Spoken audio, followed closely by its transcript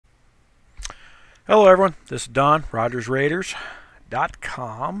Hello everyone, this is Don,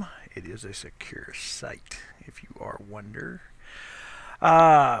 RogersRaiders.com. It is a secure site, if you are wonder.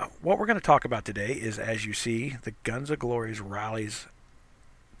 What we're going to talk about today is, as you see, the Guns of Glory's rallies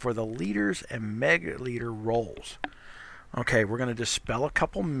for the leaders and mega leader roles. Okay, we're going to dispel a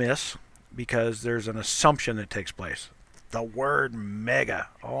couple myths because there's an assumption that takes place. The word mega,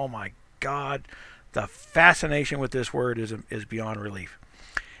 oh my God, the fascination with this word is beyond relief.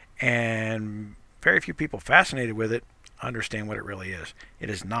 And very few people fascinated with it understand what it really is. It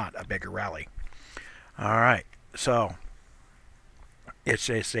is not a bigger rally. All right, so it's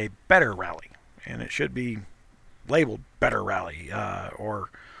a better rally, and it should be labeled better rally or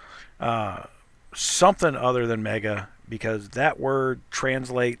something other than mega, because that word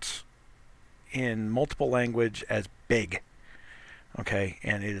translates in multiple language as big. Okay,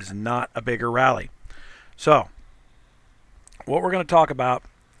 and it is not a bigger rally. So what we're going to talk about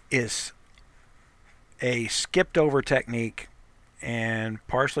is a skipped over technique, and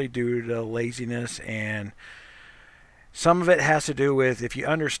partially due to laziness, and some of it has to do with, if you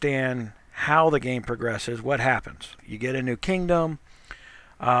understand how the game progresses, what happens. You get a new kingdom,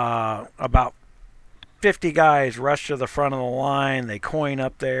 about 50 guys rush to the front of the line, they coin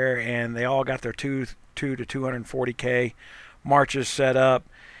up there, and they all got their 2 to 240k marches set up,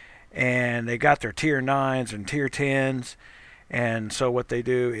 and they got their tier 9s and tier 10s. And so what they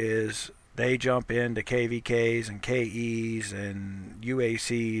do is they jump into KVKs and KEs and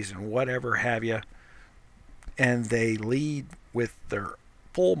UACs and whatever have you, and they lead with their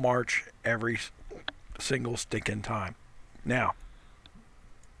full march every single stinking time. Now,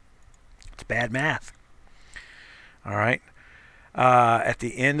 it's bad math. All right. At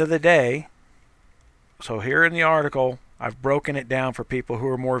the end of the day, so here in the article, I've broken it down for people who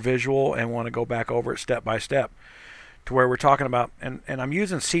are more visual and want to go back over it step by step, to where we're talking about, and I'm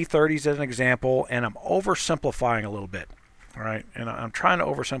using C30s as an example, and I'm oversimplifying a little bit. All right, and I'm trying to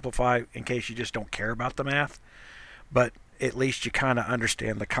oversimplify in case you just don't care about the math, but at least you kind of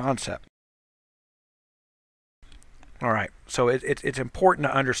understand the concept. All right, so it's important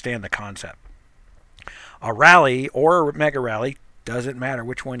to understand the concept. A rally or a mega rally, doesn't matter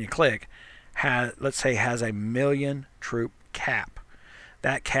which one you click, let's say has a 1,000,000 troop cap.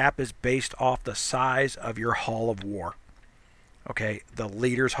 That cap is based off the size of your Hall of War. Okay, the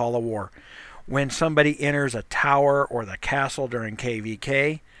leader's Hall of War. When somebody enters a tower or the castle during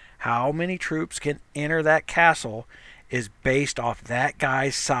KVK, how many troops can enter that castle is based off that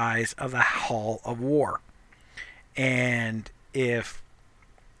guy's size of the Hall of War. And we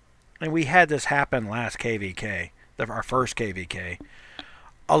had this happen last KVK, our first KVK,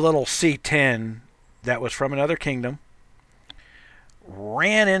 a little C10 that was from another kingdom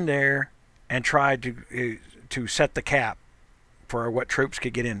ran in there and tried to set the cap for what troops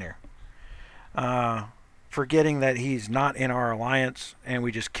could get in there, forgetting that he's not in our alliance, and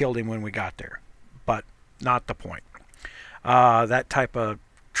we just killed him when we got there. But not the point. That type of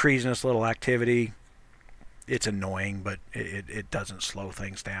treasonous little activity, it's annoying, but it doesn't slow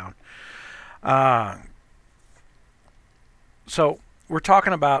things down. So we're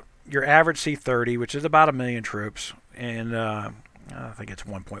talking about your average C30, which is about 1,000,000 troops, and I think it's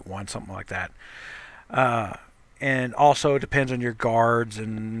 1.1, something like that. And also depends on your guards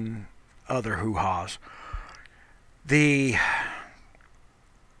and other hoo-has.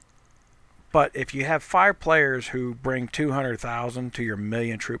 But if you have 5 players who bring 200,000 to your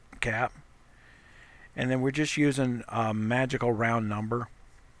 1,000,000 troop cap, and then we're just using a magical round number,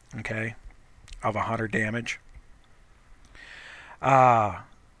 okay, of 100 damage, the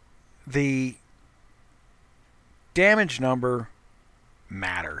damage number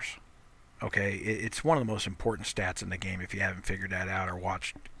matters. Okay, it's one of the most important stats in the game. If you haven't figured that out or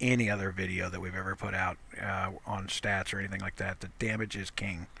watched any other video that we've ever put out on stats or anything like that, the damage is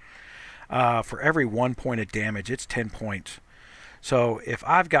king. For every 1 point of damage, it's 10 points. So if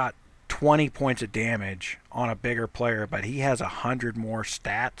I've got 20 points of damage on a bigger player, but he has 100 more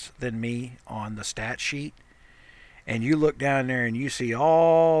stats than me on the stat sheet, and you look down there and you see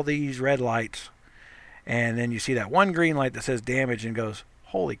all these red lights, and then you see that one green light that says damage, and goes,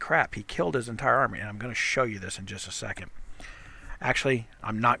 holy crap, he killed his entire army. And I'm going to show you this in just a second. Actually,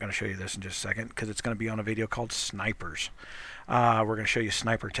 I'm not going to show you this in just a second, because it's going to be on a video called Snipers. We're going to show you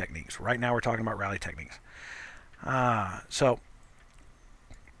sniper techniques. Right now we're talking about rally techniques. So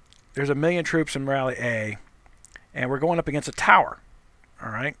there's 1,000,000 troops in rally A, and we're going up against a tower. All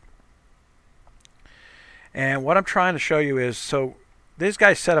right. And what I'm trying to show you is, so these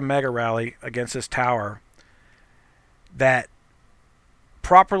guys set a mega rally against this tower that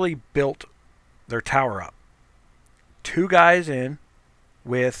properly built their tower up. 2 guys in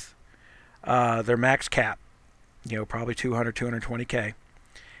with their max cap, probably 200, 220K.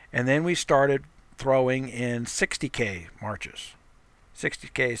 And then we started throwing in 60K marches.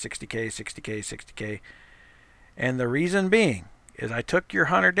 60K, 60K, 60K, 60K. And the reason being is I took your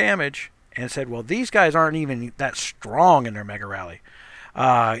 100 damage and said, well, these guys aren't even that strong in their Mega Rally.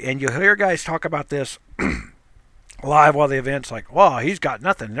 And you hear guys talk about this live while the event's like, well, he's got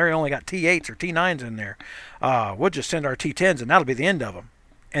nothing. They only got T8s or T9s in there. We'll just send our T10s and that'll be the end of them.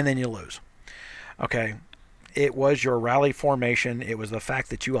 And then you lose. Okay. It was your rally formation. It was the fact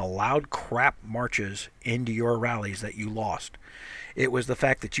that you allowed crap marches into your rallies that you lost. It was the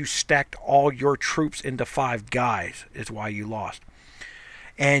fact that you stacked all your troops into 5 guys is why you lost.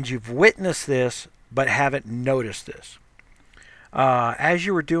 And you've witnessed this but haven't noticed this. As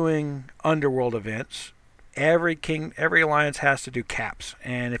you were doing Underworld events, every alliance has to do caps.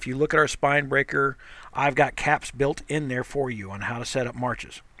 And if you look at our SpineBreaker, I've got caps built in there for you on how to set up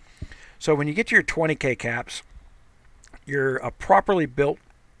marches. So when you get to your 20K caps, you're a properly built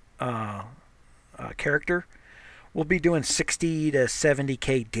character will be doing 60 to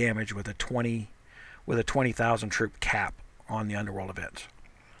 70K damage with a 20,000 troop cap on the Underworld events.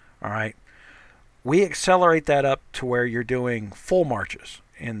 All right, we accelerate that up to where you're doing full marches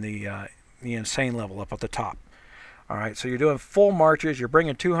in the insane level up at the top. All right, so you're doing full marches. You're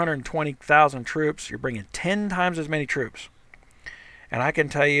bringing 220,000 troops. You're bringing 10 times as many troops. And I can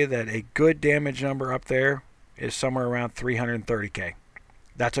tell you that a good damage number up there is somewhere around 330K.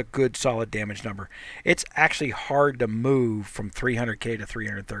 That's a good solid damage number. It's actually hard to move from 300K to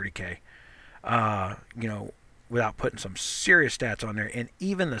 330K, without putting some serious stats on there. And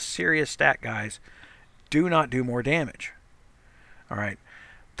even the serious stat guys do not do more damage. All right.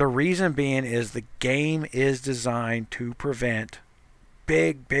 The reason being is the game is designed to prevent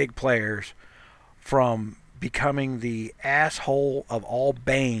big players from becoming the asshole of all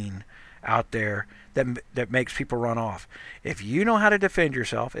bane out there that makes people run off. If you know how to defend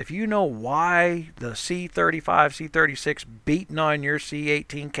yourself, if you know why the C35, C36 beating on your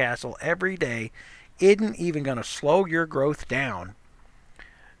C18 castle every day isn't even going to slow your growth down,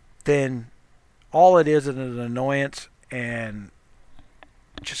 then all it is an annoyance, and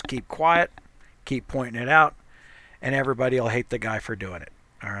just keep quiet, keep pointing it out, and everybody will hate the guy for doing it.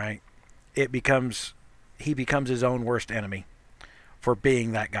 All right? He becomes his own worst enemy for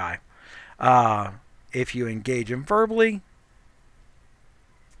being that guy. If you engage him verbally,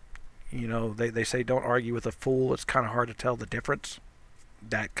 they say don't argue with a fool. It's kind of hard to tell the difference.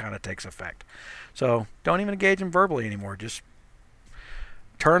 That kind of takes effect. So don't even engage him verbally anymore. Just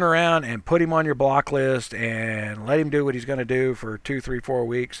turn around and put him on your block list and let him do what he's going to do for 2, 3, 4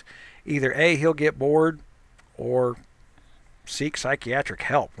 weeks. Either A, he'll get bored, or seek psychiatric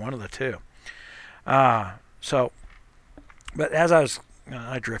help. One of the two. But as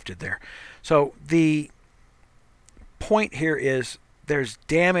I drifted there. So the point here is there's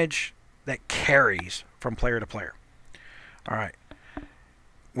damage that carries from player to player. All right.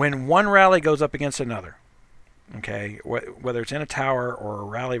 When one rally goes up against another, okay, whether it's in a tower or a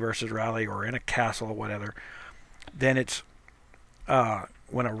rally versus rally or in a castle or whatever, then it's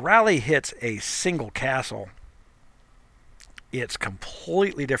when a rally hits a single castle, it's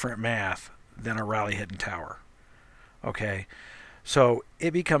completely different math than a rally hitting tower. Okay. So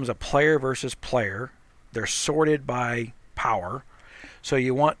it becomes a player versus player. They're sorted by power. So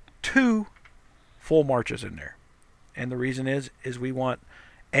you want 2 full marches in there. And the reason is we want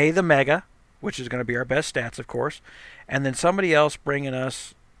A, the mega, which is going to be our best stats, of course, and then somebody else bringing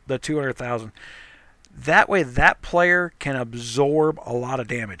us the 200,000. That way that player can absorb a lot of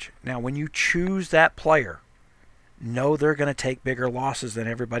damage. Now, when you choose that player, know they're going to take bigger losses than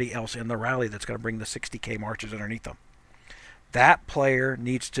everybody else in the rally that's going to bring the 60K marches underneath them. That player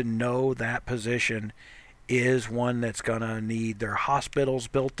needs to know that position is one that's going to need their hospitals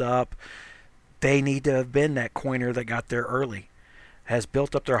built up. They need to have been that coiner that got there early, has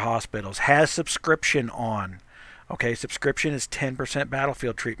built up their hospitals, has subscription on. Okay, subscription is 10%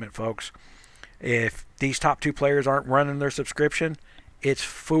 battlefield treatment, folks. If these top 2 players aren't running their subscription, it's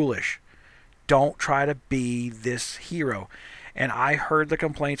foolish. Don't try to be this hero. And I heard the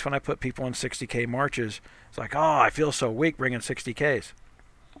complaints when I put people on 60K marches. It's like, oh, I feel so weak bringing 60Ks.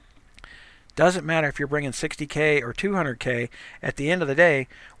 Doesn't matter if you're bringing 60K or 200K. At the end of the day,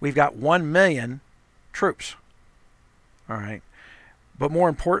 we've got 1 million troops. All right. But more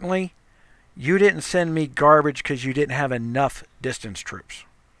importantly, you didn't send me garbage because you didn't have enough distance troops.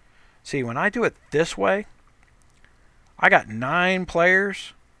 See, when I do it this way, I got 9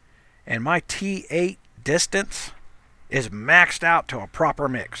 players, and my T8 distance is maxed out to a proper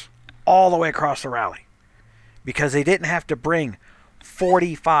mix all the way across the rally, because they didn't have to bring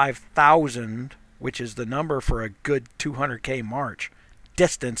 45,000, which is the number for a good 200K march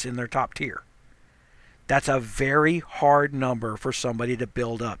distance in their top tier. That's a very hard number for somebody to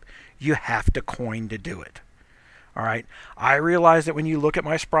build up. You have to coin to do it. All right. I realize that when you look at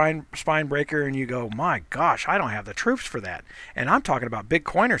my SpineBreaker and you go, my gosh, I don't have the troops for that. And I'm talking about big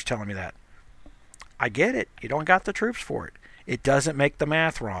coiners telling me that. I get it. You don't got the troops for it. It doesn't make the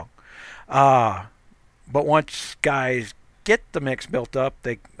math wrong. But once guys get the mix built up,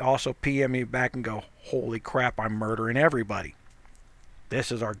 they also PM me back and go, holy crap, I'm murdering everybody.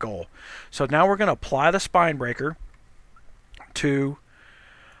 This is our goal. So now we're going to apply the SpineBreaker to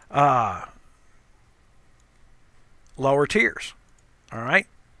lower tiers. All right.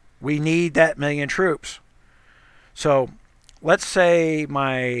 We need that million troops. So let's say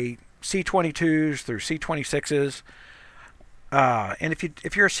my C22s through C26s, and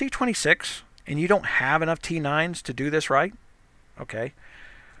if you're a C26 and you don't have enough T9s to do this right, okay,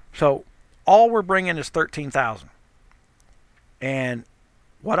 so all we're bringing is 13,000. And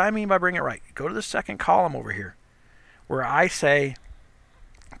what I mean by bring it right, go to the second column over here where I say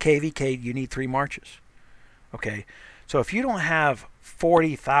KVK, you need 3 marches. Okay, so if you don't have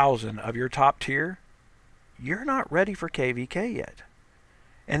 40,000 of your top tier, you're not ready for KVK yet.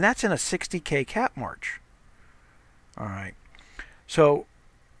 And that's in a 60K cap march. All right. So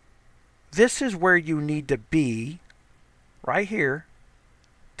this is where you need to be right here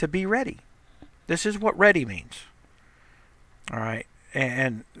to be ready. This is what ready means. All right.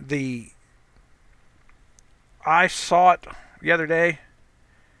 And I saw it the other day.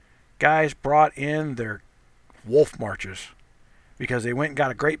 Guys brought in their wolf marches because they went and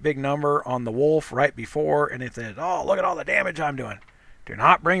got a great big number on the wolf right before, and they said, oh, look at all the damage I'm doing. Do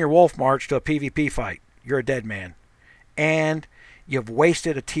not bring your wolf march to a PvP fight. You're a dead man. And you've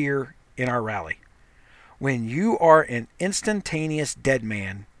wasted a tier in our rally. When you are an instantaneous dead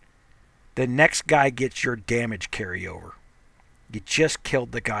man, the next guy gets your damage carryover. You just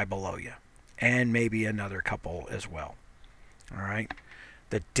killed the guy below you. And maybe another couple as well. All right.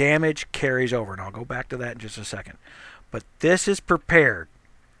 The damage carries over. And I'll go back to that in just a second. But this is prepared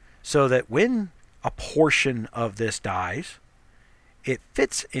so that when a portion of this dies, it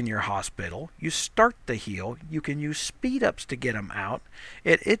fits in your hospital. You start the heal. You can use speed ups to get them out.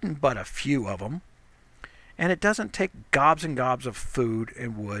 It isn't but a few of them. And it doesn't take gobs and gobs of food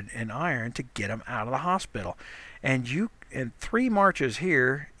and wood and iron to get them out of the hospital. And 3 marches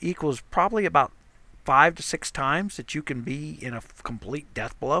here equals probably about 5 to 6 times that you can be in a complete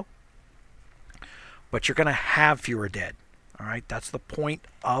death blow. But you're going to have fewer dead. All right, that's the point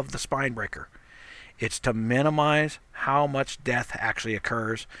of the SpineBreaker. It's to minimize how much death actually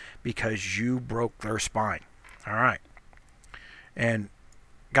occurs because you broke their spine. All right. And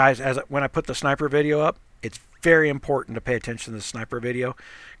guys, when I put the sniper video up, it's very important to pay attention to the sniper video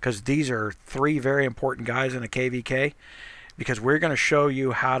because these are 3 very important guys in a KVK, because we're going to show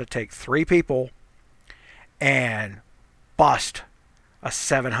you how to take 3 people and bust a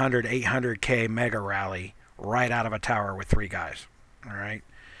 700, 800K mega rally right out of a tower with 3 guys. All right.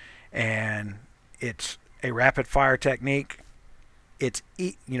 And it's a rapid fire technique. It's,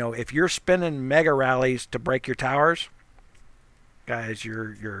 if you're spinning mega rallies to break your towers, guys,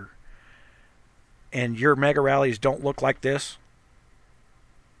 and your mega rallies don't look like this,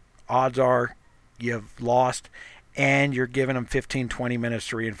 odds are you've lost, and you're giving them 15, 20 minutes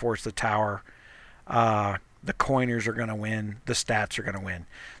to reinforce the tower. The coiners are going to win. The stats are going to win.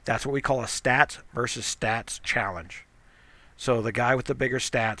 That's what we call a stats versus stats challenge. So the guy with the bigger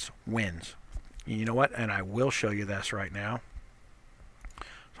stats wins. You know what? And I will show you this right now. So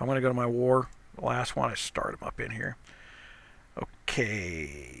I'm going to go to my war. The last one, I start them up in here.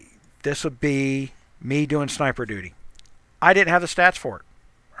 Okay. This would be me doing sniper duty. I didn't have the stats for it.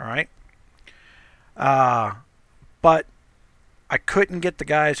 All right. But I couldn't get the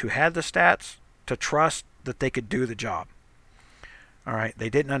guys who had the stats to trust that they could do the job. All right.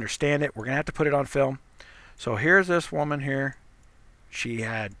 They didn't understand it. We're going to have to put it on film. So here's this woman here. She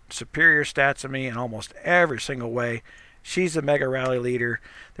had superior stats than me in almost every single way. She's the mega rally leader.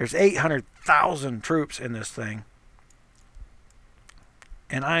 There's 800,000 troops in this thing.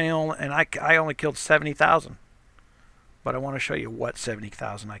 And I only killed 70,000. But I want to show you what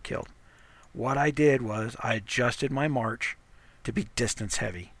 70,000 I killed. What I did was I adjusted my march to be distance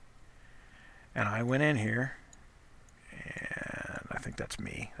heavy. And I went in here, and I think that's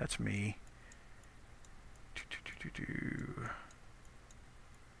me. That's me.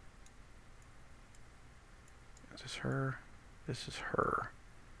 Is this her? This is her.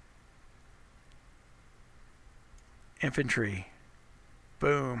 Infantry.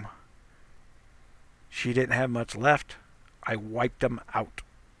 Boom. She didn't have much left. I wiped them out.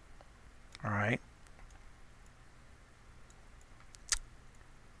 All right.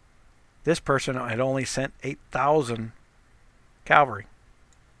 This person had only sent 8,000 cavalry.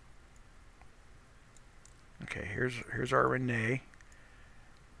 Okay, here's our Renee.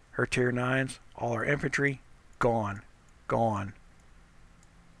 Her tier 9s, all our infantry, gone. Gone.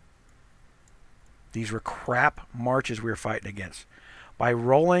 These were crap marches we were fighting against. By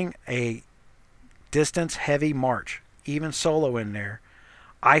rolling a distance heavy march, even solo in there,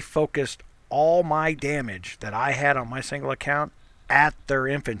 I focused all my damage that I had on my single account at their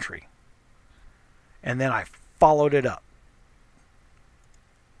infantry. And then I followed it up.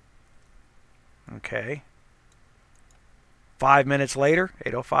 Okay. 5 minutes later,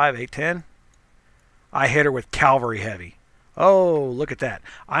 8:05, 8:10, I hit her with cavalry heavy. Oh, look at that.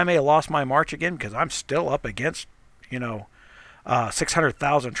 I may have lost my march again because I'm still up against,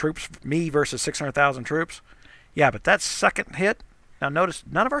 600,000 troops, me versus 600,000 troops. Yeah, but that second hit, now notice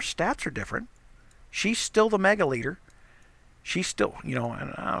none of our stats are different. She's still the mega leader. She's still,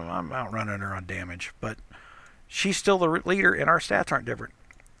 and I'm outrunning her on damage, but she's still the leader and our stats aren't different.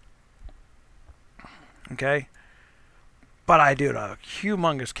 Okay? But I did a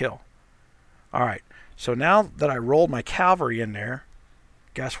humongous kill. All right. So now that I rolled my cavalry in there,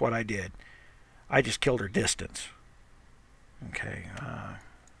 guess what I did? I just killed her distance. Okay.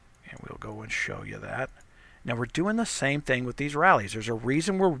 And we'll go and show you that. Now we're doing the same thing with these rallies. There's a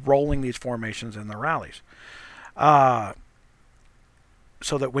reason we're rolling these formations in the rallies.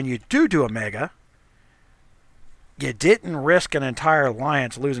 So that when you do a mega, you didn't risk an entire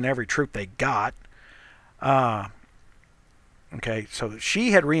alliance losing every troop they got. Okay, so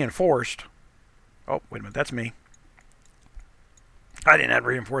she had reinforced. Oh, wait a minute, that's me. I didn't have to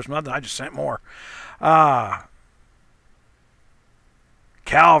reinforce nothing, I just sent more.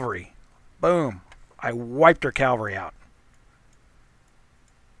 Cavalry. Boom. I wiped her cavalry out.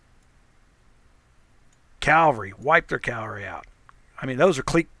 Cavalry. Wiped their cavalry out. I mean, those are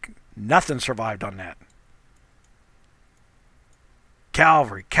nothing survived on that.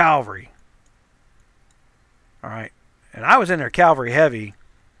 Cavalry. Cavalry. All right. And I was in there cavalry heavy.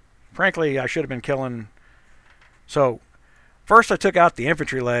 Frankly, I should have been killing. So, first I took out the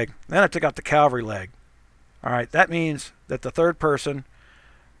infantry leg. Then I took out the cavalry leg. All right. That means that the third person,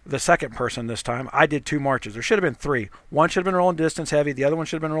 the second person this time, I did 2 marches. There should have been 3. One should have been rolling distance heavy. The other one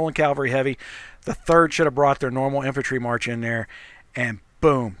should have been rolling cavalry heavy. The third should have brought their normal infantry march in there. And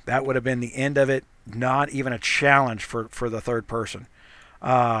boom, that would have been the end of it. Not even a challenge for the third person.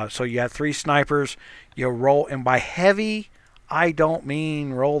 So you had 3 snipers. You roll, and by heavy, I don't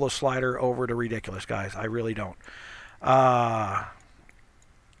mean roll the slider over to ridiculous, guys. I really don't.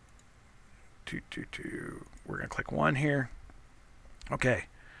 2, 2, 2. We're going to click 1 here. Okay.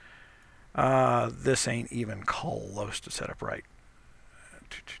 This ain't even close to set up right.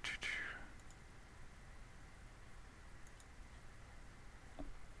 2, 2, 2, 2.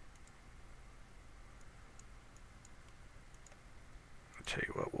 I'll tell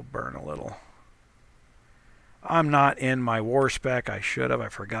you what, we'll burn a little. I'm not in my war spec. I should have. I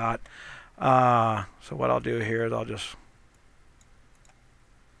forgot. So what I'll do here is I'll just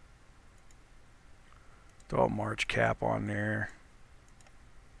throw a march cap on there.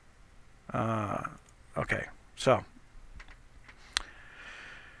 Okay, so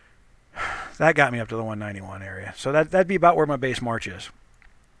that got me up to the 191 area. So that'd be about where my base march is.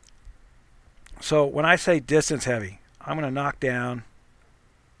 So when I say distance heavy, I'm going to knock down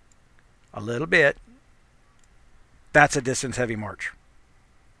a little bit. That's a distance heavy march.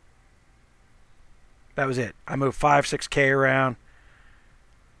 That was it. I moved 5, 6K around.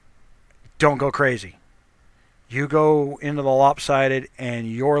 Don't go crazy. You go into the lopsided and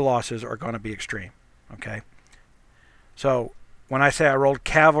your losses are going to be extreme. Okay? So when I say I rolled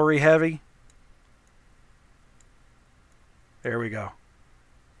cavalry heavy, there we go.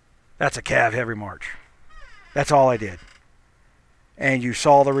 That's a cav heavy march. That's all I did. And you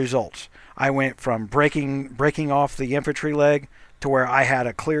saw the results. I went from breaking off the infantry leg to where I had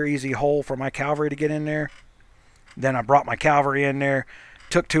a clear, easy hole for my cavalry to get in there. Then I brought my cavalry in there,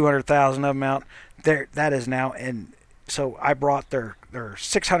 took 200,000 of them out. There, that is now, and so I brought their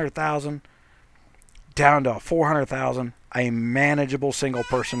 600,000 down to 400,000, a manageable single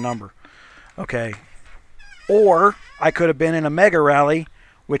person number. Okay. Or I could have been in a mega rally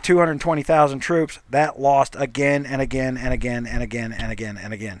with 220,000 troops that lost again and again and again and again and again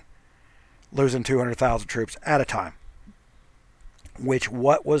and again. Losing 200,000 troops at a time. Which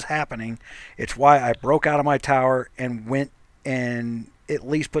what was happening, it's why I broke out of my tower and went and at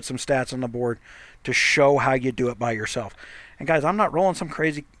least put some stats on the board to show how you do it by yourself. And guys, I'm not rolling some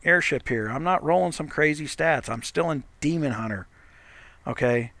crazy airship here. I'm not rolling some crazy stats. I'm still in Demon Hunter.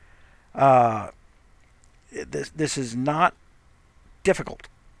 Okay? This is not difficult.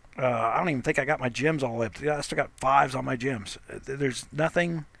 I don't even think I got my gems all up. I still got 5s on my gems. There's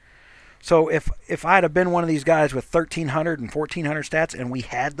nothing. So if I'd have been one of these guys with 1,300 and 1,400 stats, and we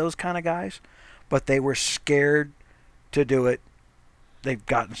had those kind of guys, but they were scared to do it. They've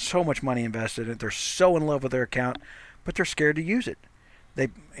gotten so much money invested in it. They're so in love with their account, but they're scared to use it.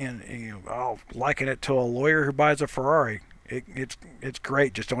 I'll liken it to a lawyer who buys a Ferrari. It's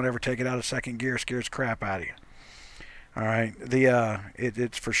great. Just don't ever take it out of second gear. It scares crap out of you. All right.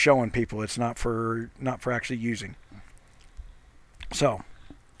 It's for showing people. It's not for actually using. So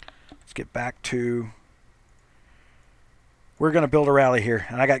let's get back to. We're going to build a rally here,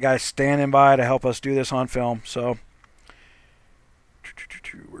 and I got guys standing by to help us do this on film. So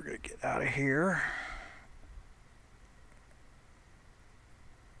we're going to get out of here.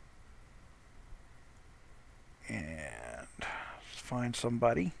 And let's find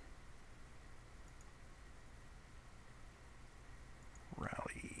somebody.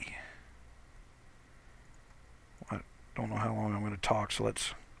 Rally. I don't know how long I'm going to talk, so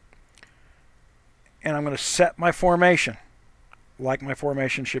let's. And I'm going to set my formation like my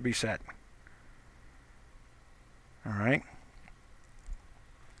formation should be set. All right.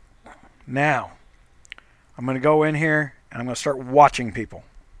 Now, I'm going to go in here and I'm going to start watching people.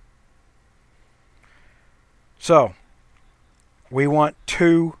 So, we want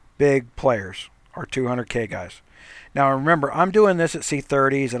 2 big players, our 200K guys. Now, remember, I'm doing this at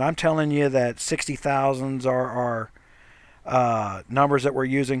C30s, and I'm telling you that 60,000s are our numbers that we're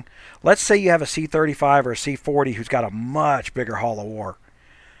using. Let's say you have a C35 or a C40 who's got a much bigger Hall of War.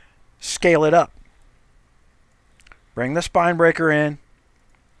 Scale it up. Bring the SpineBreaker in.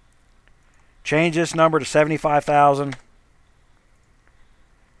 Change this number to 75,000.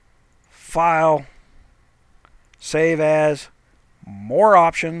 File. Save as. More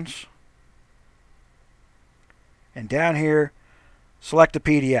options. And down here, select a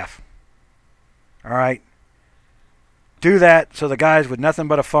PDF. All right. Do that so the guys with nothing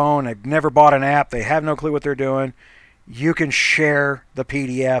but a phone, they've never bought an app, they have no clue what they're doing, you can share the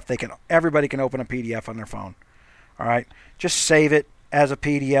PDF. Everybody can open a PDF on their phone. All right. Just save it as a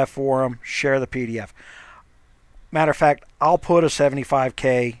PDF for them. Share the PDF. Matter of fact, I'll put a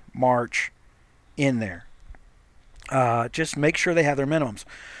 75K March in there. Just make sure they have their minimums.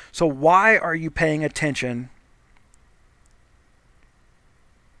 So why are you paying attention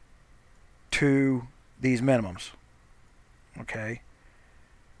to these minimums? Okay.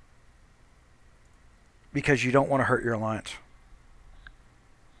 Because you don't want to hurt your alliance.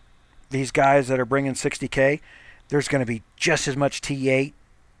 These guys that are bringing 60K, there's going to be just as much T8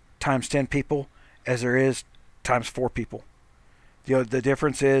 times 10 people as there is times 4 people. The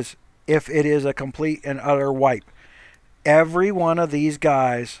difference is if it is a complete and utter wipe. Every one of these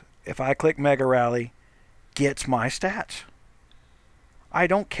guys, if I click Mega Rally, gets my stats. I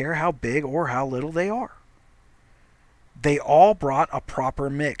don't care how big or how little they are. They all brought a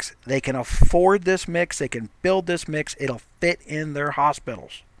proper mix. They can afford this mix. They can build this mix. It'll fit in their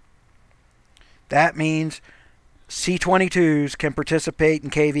hospitals. That means C22s can participate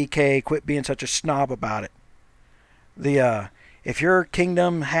in KVK. Quit being such a snob about it. If your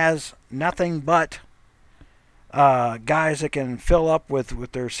kingdom has nothing but guys that can fill up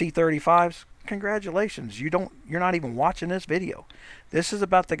with their C35s, congratulations. You're not even watching this video. This is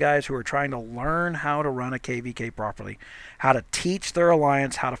about the guys who are trying to learn how to run a KVK properly, how to teach their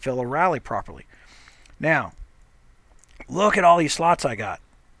alliance how to fill a rally properly. Now, look at all these slots I got.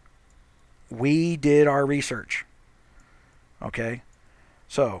 We did our research. Okay?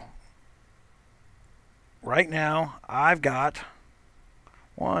 So, right now, I've got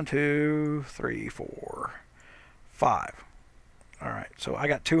 1, 2, 3, 4, 5. All right, so I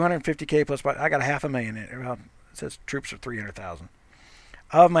got 250K plus. I got $500,000 in it. Well, it says troops are 300,000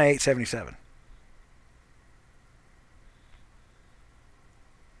 of my 877.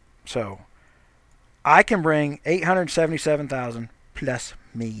 So I can bring 877,000 plus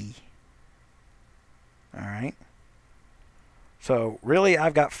me. All right. So really,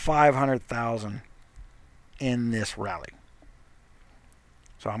 I've got 500,000 in this rally.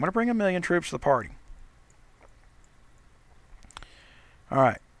 So I'm going to bring 1,000,000 troops to the party. All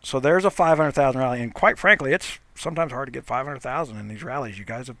right, so there's a 500,000 rally, and quite frankly, it's sometimes hard to get 500,000 in these rallies. You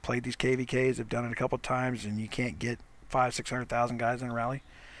guys have played these KVKs, have done it a couple of times, and you can't get 500,000-600,000 guys in a rally.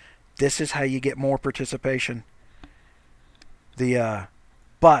 This is how you get more participation.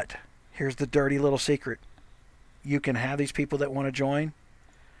 But here's the dirty little secret. You can have these people that want to join,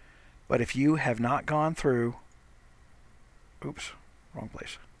 but if you have not gone through Oops, wrong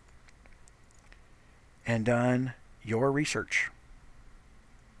place. And done your research.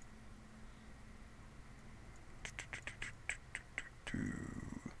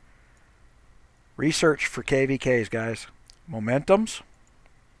 Research for KVKs, guys. Momentums.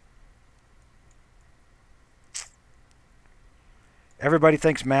 Everybody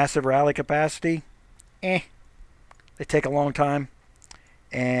thinks massive rally capacity. They take a long time,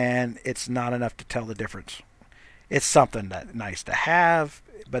 and it's not enough to tell the difference. It's something that's nice to have,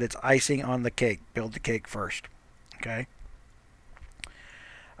 but it's icing on the cake. Build the cake first. Okay?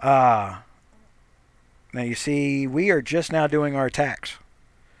 Now you see, we are just now doing our attacks.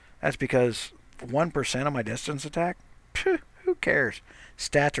 That's because 1% of my distance attack? Phew, who cares?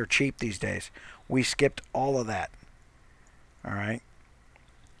 Stats are cheap these days. We skipped all of that. Alright?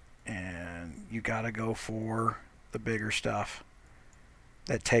 And you got to go for the bigger stuff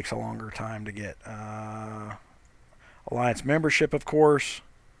that takes a longer time to get. Alliance membership, of course.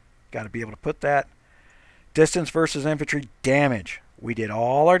 Got to be able to put that. Distance versus infantry damage. We did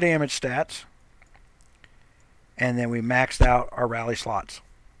all our damage stats. And then we maxed out our rally slots.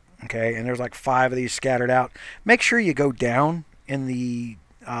 Okay, and there's like 5 of these scattered out. Make sure you go down in the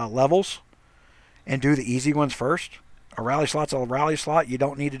levels and do the easy ones first. A rally slot's a rally slot. You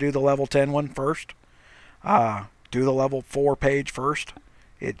don't need to do the level 10 one first. Do the level 4 page first.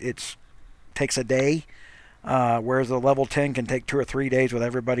 It takes a day, whereas the level 10 can take 2 or 3 days with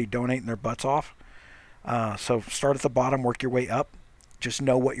everybody donating their butts off. So start at the bottom, work your way up. Just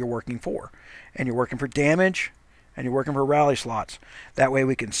know what you're working for. And you're working for damage, and you're working for rally slots. That way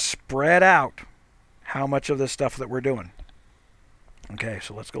we can spread out how much of this stuff that we're doing. Okay,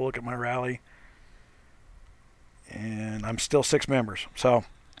 so let's go look at my rally. And I'm still 6 members. So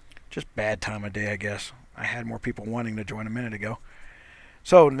just bad time of day, I guess. I had more people wanting to join a minute ago.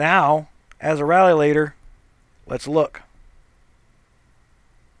 So now, as a rally leader, let's look.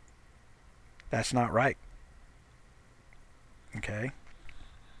 That's not right. Okay.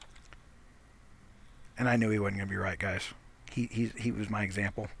 And I knew he wasn't going to be right, guys. He was my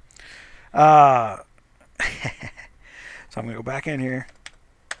example. So I'm going to go back in here.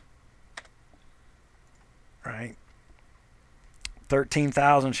 Right.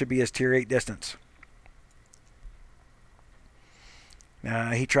 13,000 should be his tier 8 distance.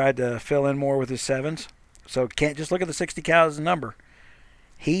 Now, he tried to fill in more with his 7s. So can't just look at the 60 cal as a number.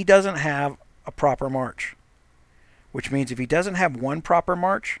 He doesn't have a proper march. Which means if he doesn't have 1 proper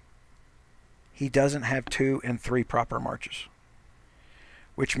march, he doesn't have 2 and 3 proper marches.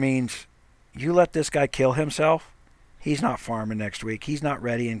 Which means you let this guy kill himself, he's not farming next week. He's not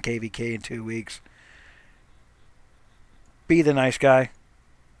ready in KVK in 2 weeks. Be the nice guy.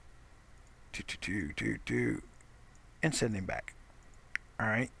 And send him back.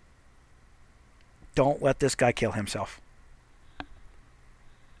 Alright? Don't let this guy kill himself.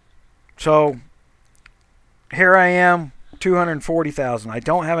 So, here I am, 240,000. I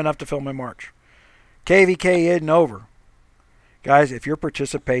don't have enough to fill my march. KVK isn't over. Guys, if your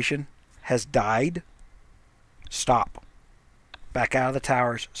participation has died, stop. Back out of the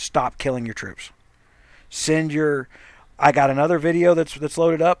towers. Stop killing your troops. Send your... I got another video that's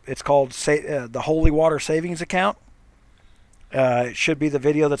loaded up. It's called the Holy Water Savings Account. It should be the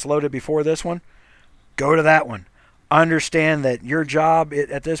video that's loaded before this one. Go to that one. Understand that your job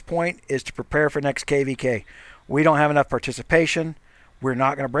at this point is to prepare for next KVK. We don't have enough participation. We're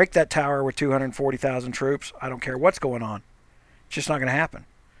not going to break that tower with 240,000 troops. I don't care what's going on. It's just not going to happen.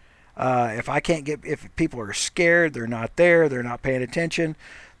 If people are scared, they're not there, they're not paying attention,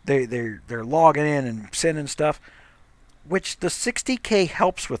 they're logging in and sending stuff, which the 60K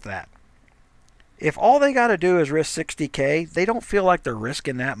helps with that. If all they got to do is risk 60K, they don't feel like they're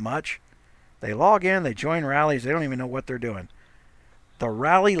risking that much. They log in, they join rallies, they don't even know what they're doing. The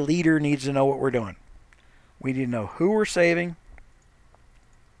rally leader needs to know what we're doing. We need to know who we're saving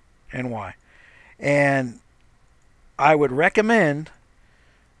and why. And I would recommend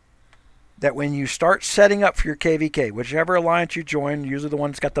that when you start setting up for your KVK, whichever alliance you join, usually the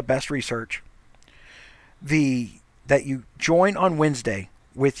one that's got the best research, that you join on Wednesday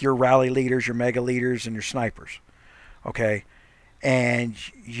with your rally leaders, your mega leaders, and your snipers. Okay? And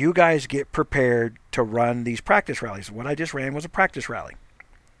you guys get prepared to run these practice rallies. What I just ran was a practice rally.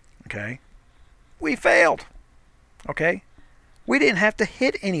 Okay? We failed. Okay? We didn't have to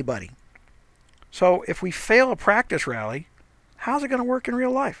hit anybody. So if we fail a practice rally, how's it going to work in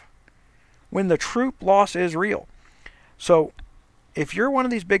real life? When the troop loss is real. So if you're one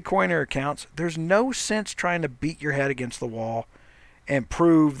of these big coiner accounts, there's no sense trying to beat your head against the wall and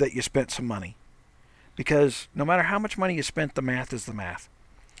prove that you spent some money. Because no matter how much money you spent, the math is the math.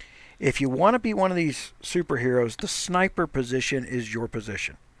 If you want to be one of these superheroes, the sniper position is your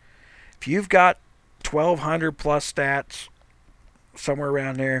position. If you've got 1,200 plus stats, somewhere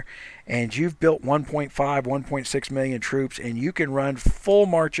around there, and you've built 1.5, 1.6 million troops, and you can run full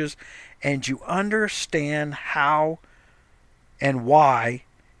marches, and you understand how and why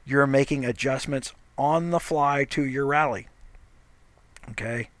you're making adjustments on the fly to your rally.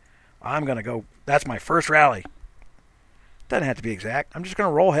 Okay? I'm going to go, that's my first rally. Doesn't have to be exact. I'm just going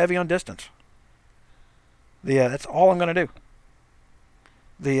to roll heavy on distance. That's all I'm going to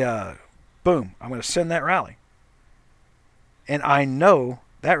do. Boom, I'm going to send that rally. And I know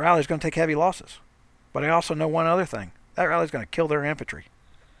that rally is going to take heavy losses. But I also know one other thing. That rally is going to kill their infantry.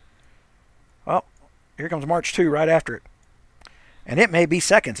 Well, here comes March 2 right after it. And it may be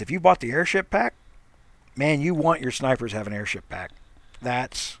seconds. If you bought the airship pack, man, you want your snipers to have an airship pack.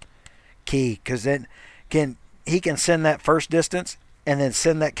 That's key. Because then he can send that first distance and then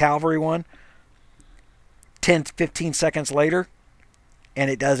send that cavalry one 10, 15 seconds later. And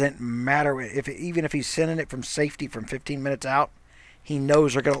it doesn't matter even if he's sending it from safety from 15 minutes out, he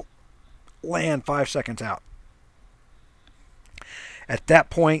knows they're going to land 5 seconds out. At that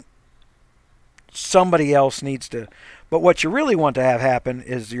point, somebody else needs to. But what you really want to have happen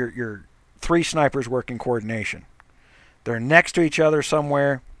is your 3 snipers work in coordination. They're next to each other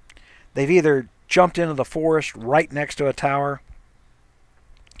somewhere. They've either jumped into the forest right next to a tower,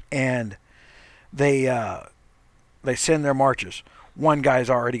 and they send their marches. One guy's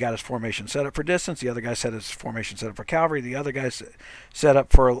already got his formation set up for distance. The other guy set his formation set up for cavalry. The other guy's set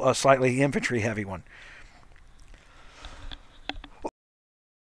up for a slightly infantry heavy one.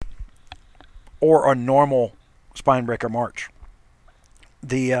 Or a normal SpineBreaker march.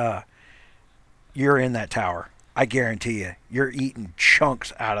 You're in that tower. I guarantee you. You're eating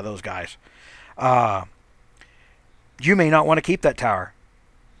chunks out of those guys. You may not want to keep that tower.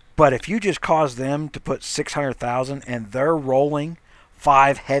 But if you just cause them to put 600,000 and they're rolling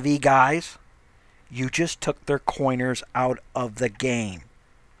 5 heavy guys, you just took their coiners out of the game.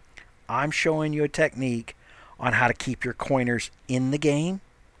 I'm showing you a technique on how to keep your coiners in the game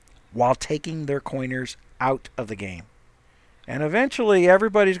while taking their coiners out of the game. And eventually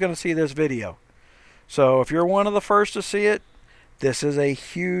everybody's going to see this video. So if you're one of the first to see it, this is a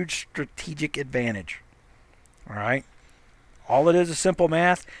huge strategic advantage. All right? All it is simple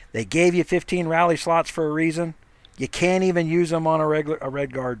math. They gave you 15 rally slots for a reason. You can't even use them on a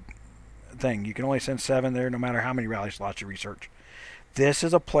red guard thing. You can only send 7 there no matter how many rally slots you research. This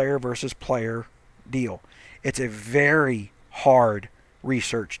is a player versus player deal. It's a very hard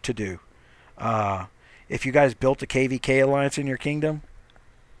research to do. If you guys built a KVK alliance in your kingdom,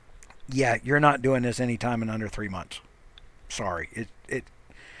 yeah, you're not doing this anytime in under 3 months. Sorry.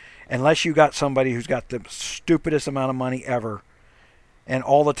 Unless you got somebody who's got the stupidest amount of money ever and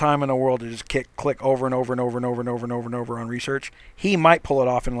all the time in the world to just click over and over and over and over and over and over and over on research, he might pull it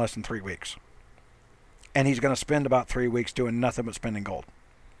off in less than 3 weeks. And he's going to spend about 3 weeks doing nothing but spending gold.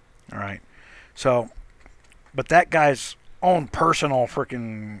 All right. So, but that guy's own personal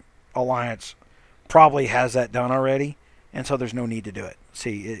freaking alliance probably has that done already, and so there's no need to do it.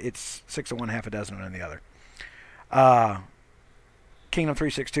 See, it's 6 of one, half a dozen of the other. Kingdom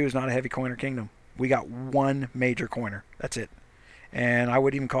 362 is not a heavy coiner kingdom. We got one major coiner. That's it. And I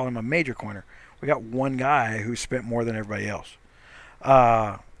wouldn't even call him a major coiner. We got one guy who spent more than everybody else.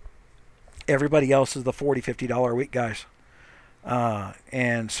 Everybody else is the $40, $50 a week guys.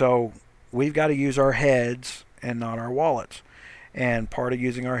 And so we've got to use our heads and not our wallets. And part of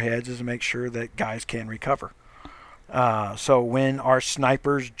using our heads is to make sure that guys can recover. So when our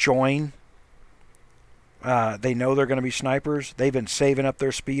snipers join, they know they're going to be snipers. They've been saving up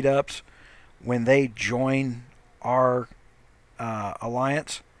their speed ups. When they join our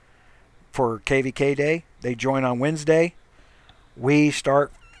alliance for KVK Day, they join on Wednesday. We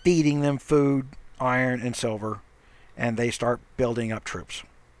start feeding them food, iron, and silver, and they start building up troops.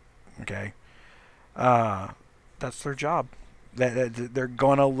 Okay, that's their job. They're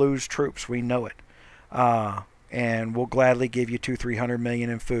going to lose troops. We know it. And we'll gladly give you $200-300 million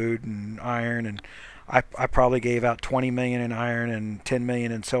in food and iron, and I probably gave out $20 million in iron and $10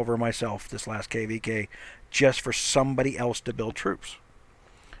 million in silver myself this last KVK just for somebody else to build troops,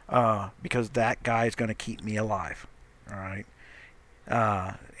 because that guy is going to keep me alive. All right,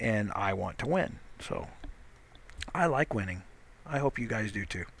 and I want to win, so I like winning. I hope you guys do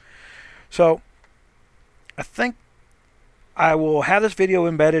too. So I think I will have this video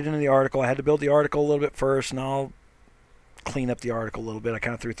embedded into the article. I had to build the article a little bit first, and I'll clean up the article a little bit. I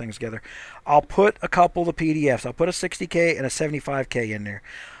kind of threw things together. I'll put a couple of PDFs. I'll put a 60K and a 75K in there.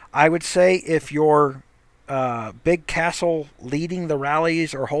 I would say if your big castle leading the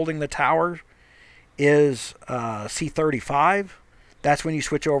rallies or holding the tower is C35. That's when you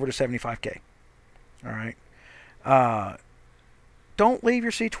switch over to 75K. All right. Don't leave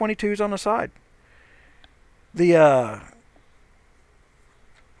your C22s on the side. The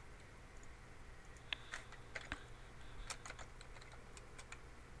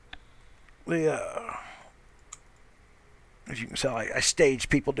as you can tell, I staged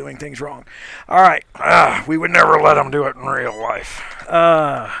people doing things wrong. All right. We would never let them do it in real life.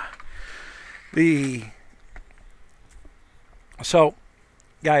 So,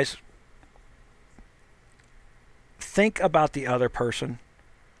 guys, think about the other person.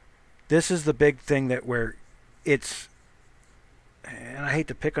 This is the big thing that where it's, and I hate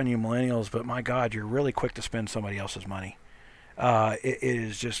to pick on you millennials, but my God, you're really quick to spend somebody else's money. It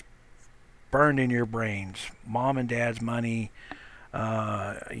is just burned in your brains. Mom and dad's money.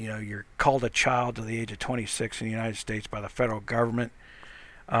 You're called a child to the age of 26 in the United States by the federal government,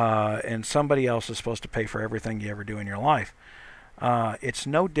 and somebody else is supposed to pay for everything you ever do in your life. It's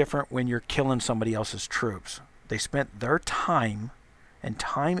no different when you're killing somebody else's troops. They spent their time, and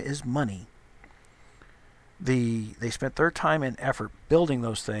time is money. They spent their time and effort building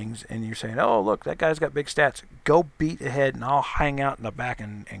those things, and you're saying, oh, look, that guy's got big stats. Go beat ahead, and I'll hang out in the back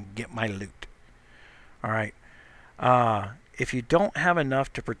and get my loot. All right. If you don't have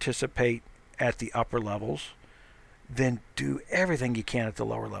enough to participate at the upper levels, then do everything you can at the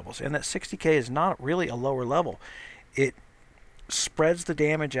lower levels. And that 60K is not really a lower level. It spreads the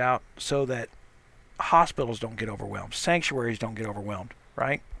damage out so that hospitals don't get overwhelmed, sanctuaries don't get overwhelmed,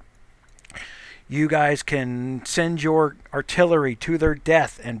 right? You guys can send your artillery to their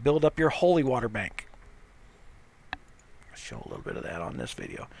death and build up your holy water bank. I'll show a little bit of that on this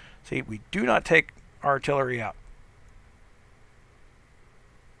video. See, we do not take our artillery out.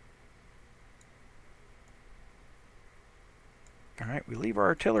 All right, we leave our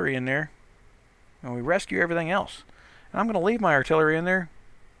artillery in there and we rescue everything else. And I'm going to leave my artillery in there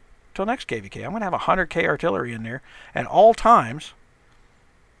till next KVK. I'm going to have 100K artillery in there at all times.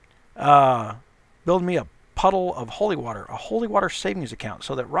 Build me a puddle of holy water, a holy water savings account,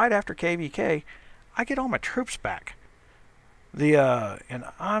 so that right after KVK, I get all my troops back.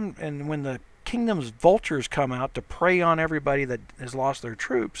 And when the kingdom's vultures come out to prey on everybody that has lost their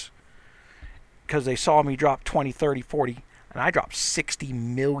troops, because they saw me drop 20, 30, 40, and I dropped 60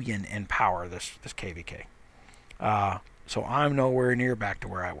 million in power this KVK. So I'm nowhere near back to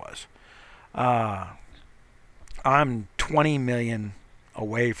where I was. I'm 20 million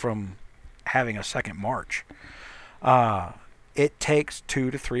away from having a second march. It takes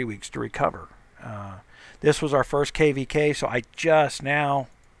 2 to 3 weeks to recover. This was our first KVK, so I just now,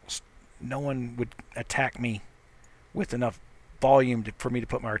 no one would attack me with enough volume for me to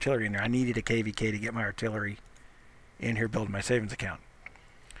put my artillery in there. I needed a KVK to get my artillery in here building my savings account.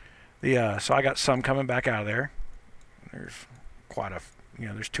 So I got some coming back out of there. There's quite a,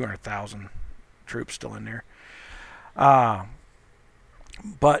 there's 200,000 troops still in there.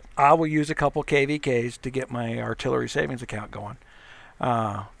 But I will use a couple KVKs to get my artillery savings account going.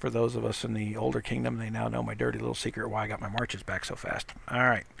 For those of us in the older kingdom, they now know my dirty little secret why I got my marches back so fast. All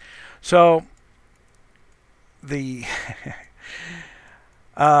right. So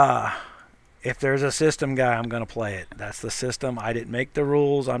if there's a system guy, I'm going to play it. That's the system. I didn't make the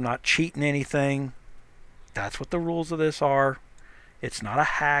rules. I'm not cheating anything. That's what the rules of this are. It's not a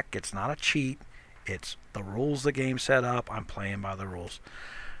hack. It's not a cheat. It's the rules the game set up. I'm playing by the rules.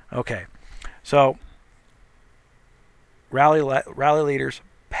 Okay. So rally leaders,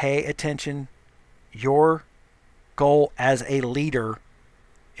 pay attention. Your goal as a leader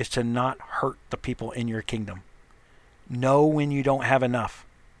is to not hurt the people in your kingdom. Know when you don't have enough.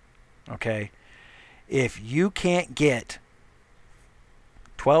 Okay? If you can't get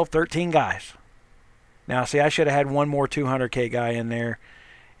 12, 13 guys. Now, see, I should have had one more 200K guy in there,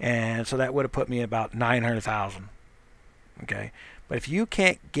 and so that would have put me about 900,000. Okay? But if you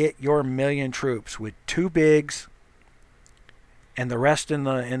can't get your million troops with 2 bigs and the rest in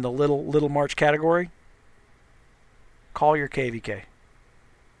the little march category, call your KVK.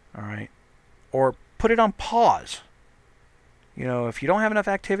 All right? Or put it on pause. If you don't have enough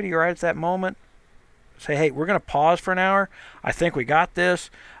activity right at that moment, say, hey, we're going to pause for an hour. I think we got this,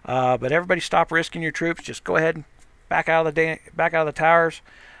 but everybody stop risking your troops. Just go ahead and back out of the towers,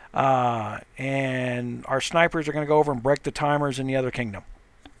 and our snipers are going to go over and break the timers in the other kingdom.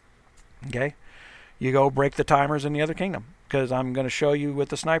 Okay, you go break the timers in the other kingdom, because I'm going to show you with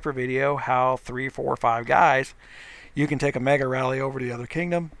the sniper video how 3, 4, 5 guys, you can take a mega rally over to the other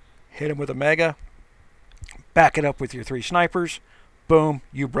kingdom, hit them with a mega, back it up with your 3 snipers, boom,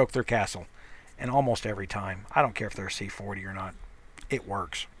 you broke their castle. And almost every time, I don't care if they're a C40 or not, it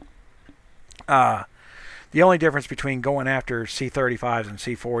works. The only difference between going after C35s and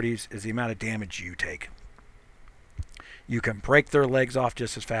C40s is the amount of damage you take. You can break their legs off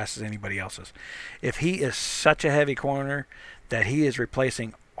just as fast as anybody else's. If he is such a heavy corner that he is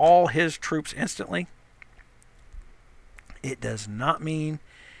replacing all his troops instantly, it does not mean,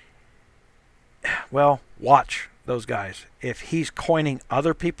 well, watch those guys. If he's coining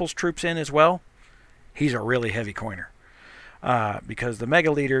other people's troops in as well, he's a really heavy coiner. Because the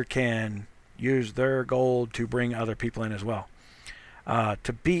Mega Leader can use their gold to bring other people in as well.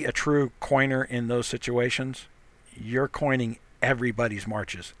 To be a true coiner in those situations, you're coining everybody's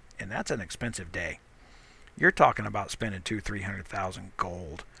marches, and that's an expensive day. You're talking about spending 200,000-300,000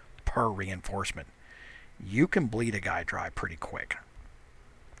 gold per reinforcement. You can bleed a guy dry pretty quick.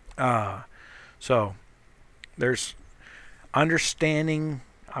 So there's understanding.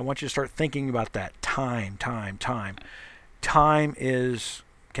 I want you to start thinking about that. Time. Time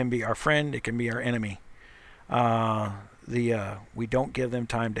can be our friend. It can be our enemy. We don't give them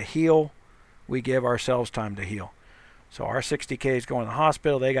time to heal. We give ourselves time to heal. So our 60Ks go in the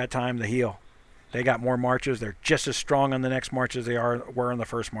hospital. They got time to heal. They got more marches. They're just as strong on the next march as they were on the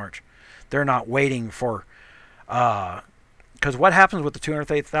first march. They're not waiting for... Because what happens with the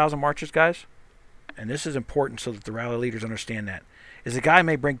 208,000 marches, guys, and this is important so that the rally leaders understand that, is the guy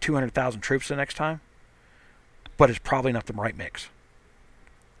may bring 200,000 troops the next time, but it's probably not the right mix.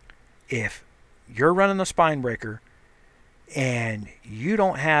 If you're running the SpineBreaker and you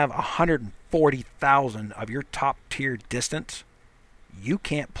don't have 140,000 of your top tier distance, you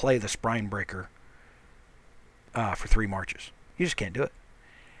can't play the SpineBreaker for 3 marches. You just can't do it.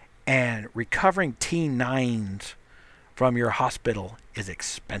 And recovering T9s from your hospital is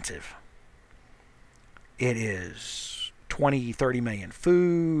expensive. It is 20-30 million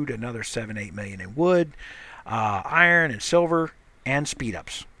food, another 7-8 million in wood, iron and silver, and speed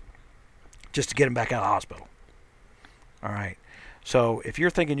ups just to get them back out of the hospital. All right. So if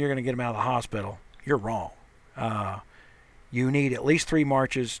you're thinking you're going to get them out of the hospital, you're wrong. You need at least 3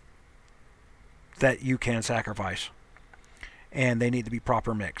 marches that you can sacrifice, and they need to be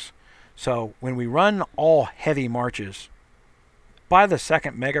proper mix. So when we run all heavy marches, by the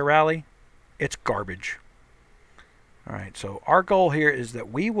second mega rally, it's garbage. All right, so our goal here is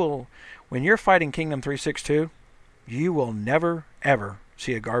that we will, when you're fighting Kingdom 362, you will never, ever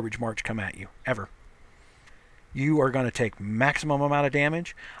see a garbage march come at you, ever. You are going to take maximum amount of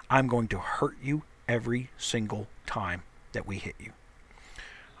damage. I'm going to hurt you every single time that we hit you.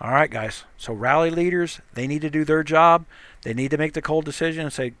 All right, guys. So rally leaders, they need to do their job. They need to make the cold decision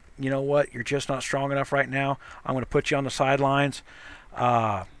and say, you know what, you're just not strong enough right now. I'm going to put you on the sidelines.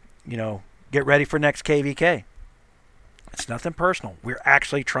 Get ready for next KVK. It's nothing personal. We're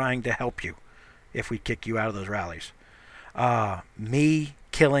actually trying to help you if we kick you out of those rallies. Me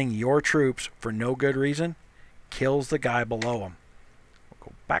killing your troops for no good reason kills the guy below them.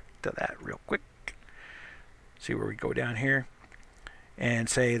 We'll go back to that real quick. See where we go down here and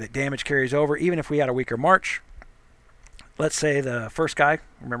say that damage carries over even if we had a weaker march. Let's say the first guy,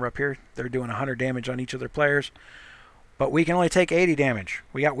 remember up here, they're doing 100 damage on each of their players, but we can only take 80 damage.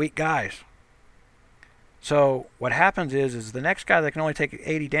 We got weak guys. So what happens is the next guy that can only take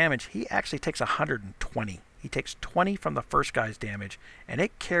 80 damage, he actually takes 120. He takes 20 from the first guy's damage, and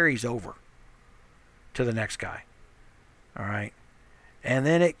it carries over to the next guy. All right? And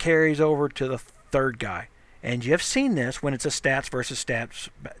then it carries over to the third guy. And you've seen this when it's a stats versus stats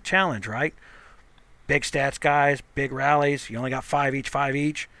challenge, right? Big stats guys, big rallies. You only got 5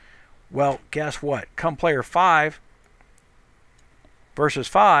 each. Well, guess what? Come player 5 versus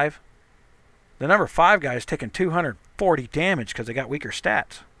 5, the number 5 guy is taking 240 damage because they got weaker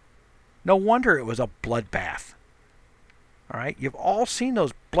stats. No wonder it was a bloodbath. All right? You've all seen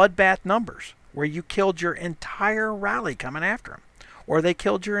those bloodbath numbers where you killed your entire rally coming after them, or they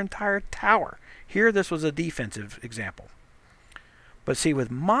killed your entire tower. Here, this was a defensive example. But see, with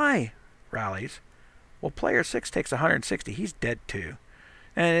my rallies, well, player 6 takes 160. He's dead too.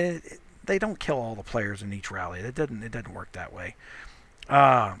 And they don't kill all the players in each rally. It doesn't work that way.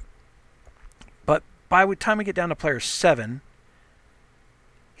 But by the time we get down to player 7,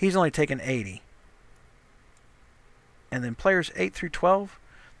 he's only taken 80. And then players 8 through 12,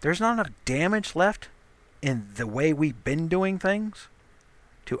 there's not enough damage left in the way we've been doing things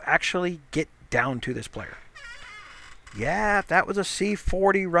to actually get down to this player. Yeah, if that was a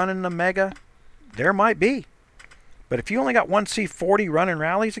C40 running the Mega, there might be. But if you only got one C40 running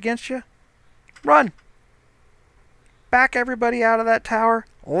rallies against you, run. Back everybody out of that tower.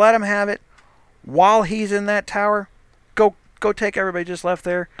 Let him have it. While he's in that tower, go go take everybody just left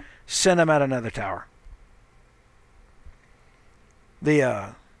there, send them at another tower.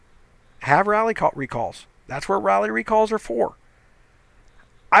 The have rally recalls. That's where rally recalls are for.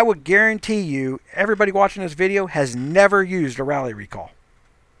 I would guarantee you everybody watching this video has never used a rally recall.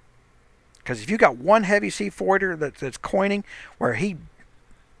 Because if you got one heavy C4er that's coining, where he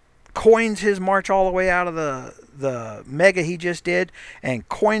coins his march all the way out of the mega he just did and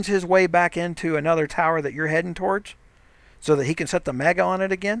coins his way back into another tower that you're heading towards so that he can set the mega on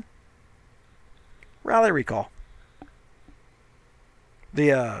it again, rally recall.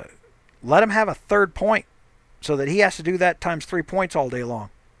 Let him have a third point so that he has to do that times 3 points all day long.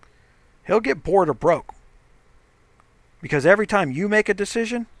 He'll get bored or broke. Because every time you make a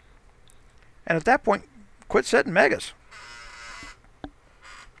decision, and at that point, quit setting megas.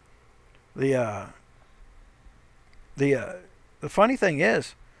 The funny thing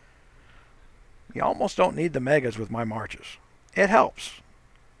is, you almost don't need the megas with my marches. It helps.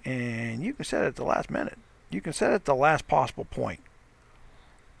 And you can set it at the last minute. You can set it at the last possible point.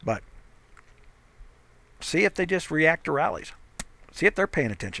 But see if they just react to rallies. See if they're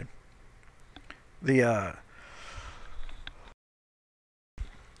paying attention.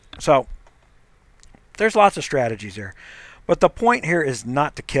 So there's lots of strategies there. But the point here is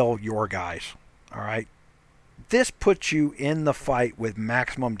not to kill your guys. All right? This puts you in the fight with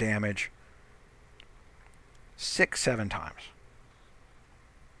maximum damage 6-7 times.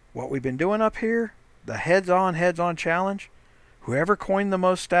 What we've been doing up here, the heads-on challenge, whoever coined the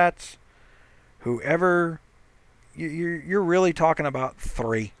most stats, whoever, you're really talking about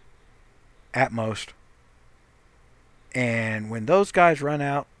 3 at most. And when those guys run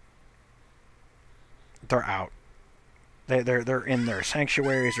out, they're out. They're in their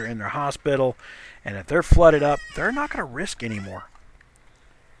sanctuaries, they're in their hospital, and if they're flooded up, they're not going to risk anymore.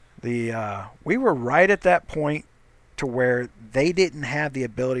 We were right at that point to where they didn't have the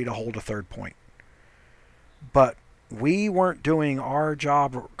ability to hold a third point. But we weren't doing our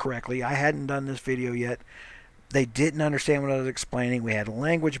job correctly. I hadn't done this video yet. They didn't understand what I was explaining. We had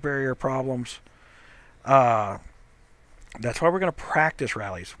language barrier problems. That's why we're going to practice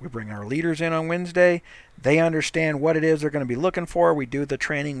rallies. We bring our leaders in on Wednesday. They understand what it is they're going to be looking for. We do the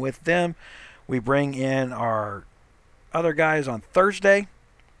training with them. We bring in our other guys on Thursday.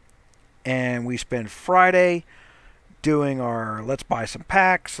 And we spend Friday doing our let's buy some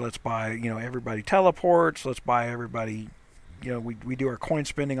packs. Let's buy, everybody teleports. Let's buy everybody, we do our coin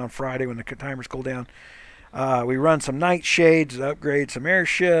spending on Friday when the timers cool down. We run some nightshades, upgrade some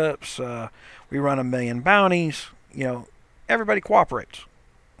airships. We run 1,000,000 bounties. Everybody cooperates.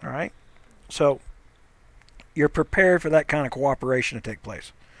 All right? So you're prepared for that kind of cooperation to take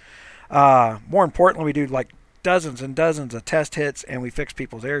place. More importantly, we do like dozens and dozens of test hits, and we fix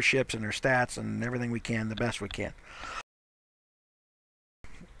people's airships and their stats and everything we can, the best we can.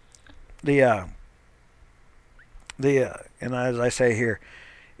 And as I say here,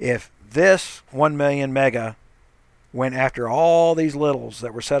 if this 1,000,000 mega went after all these littles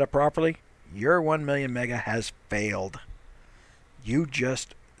that were set up properly, your 1,000,000 mega has failed. You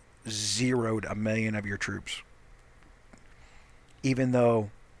just zeroed 1,000,000 of your troops. Even though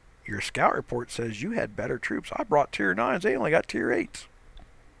your scout report says you had better troops. I brought tier 9s. They only got tier 8s.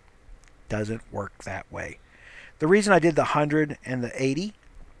 Doesn't work that way. The reason I did the 100 and the 80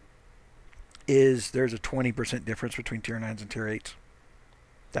 is there's a 20% difference between tier 9s and tier 8s.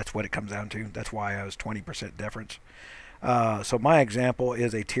 That's what it comes down to. That's why I was 20% difference. So my example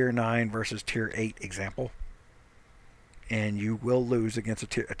is a tier 9 versus tier 8 example. And you will lose against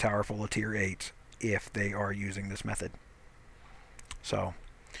a tower full of tier 8s if they are using this method. So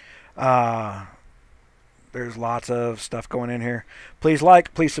there's lots of stuff going in here. Please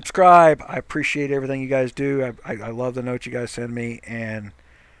like, please subscribe. I appreciate everything you guys do. I love the notes you guys send me, and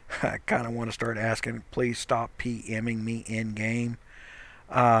I kind of want to start asking, please stop PMing me in game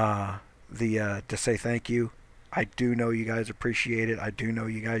to say thank you. I do know you guys appreciate it. I do know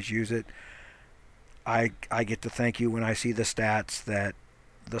you guys use it. I get to thank you when I see the stats that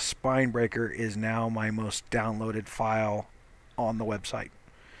the SpineBreaker is now my most downloaded file on the website.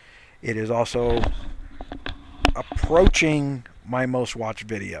 It is also approaching my most watched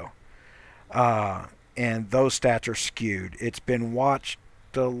video. And those stats are skewed. It's been watched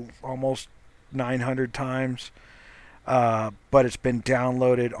almost 900 times, but it's been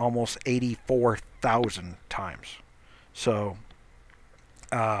downloaded almost 84,000 times. So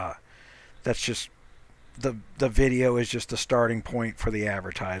that's just the video is just the starting point for the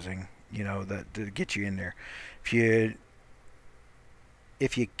advertising, that to get you in there.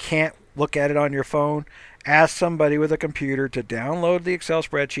 If you can't look at it on your phone, ask somebody with a computer to download the Excel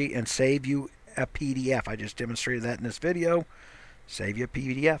spreadsheet and save you a PDF. I just demonstrated that in this video. Save you a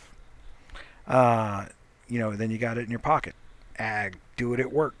PDF. Then you got it in your pocket. Do it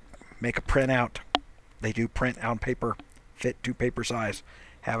at work. Make a printout. They do print on paper, fit to paper size.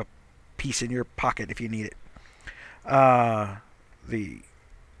 Have a piece in your pocket if you need it.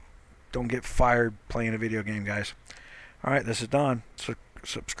 Don't get fired playing a video game, guys. All right, this is Don.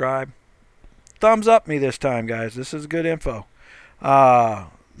 Subscribe. Thumbs up me this time, guys. This is good info.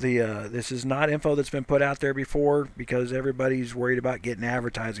 This is not info that's been put out there before because everybody's worried about getting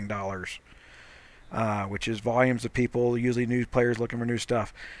advertising dollars, which is volumes of people, usually new players looking for new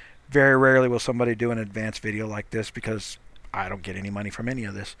stuff. Very rarely will somebody do an advanced video like this because I don't get any money from any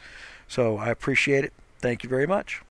of this. So I appreciate it. Thank you very much.